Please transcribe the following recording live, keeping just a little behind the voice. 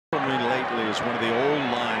immediately is one of the old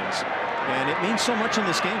lines, and it means so much in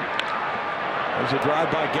this game. There's a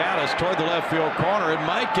drive by Gattis toward the left field corner. It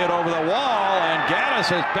might get over the wall, and Gattis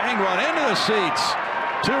has banged one into the seats.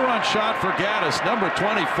 2-run shot for Gattis, number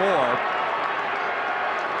 24.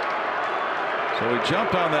 So he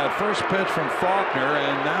jumped on that first pitch from Faulkner,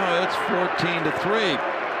 and now it's 14-3.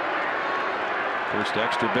 First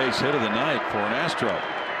extra base hit of the night for an Astro,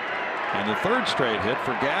 and the third straight hit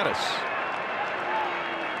for Gattis.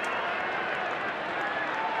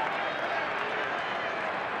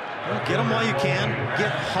 Well, get them while you can.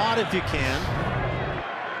 Get hot if you can.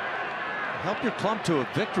 Help your club to a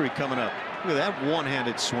victory coming up. Look at that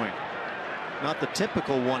one-handed swing. Not the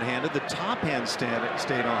typical one-handed. The top hand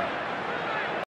stayed on.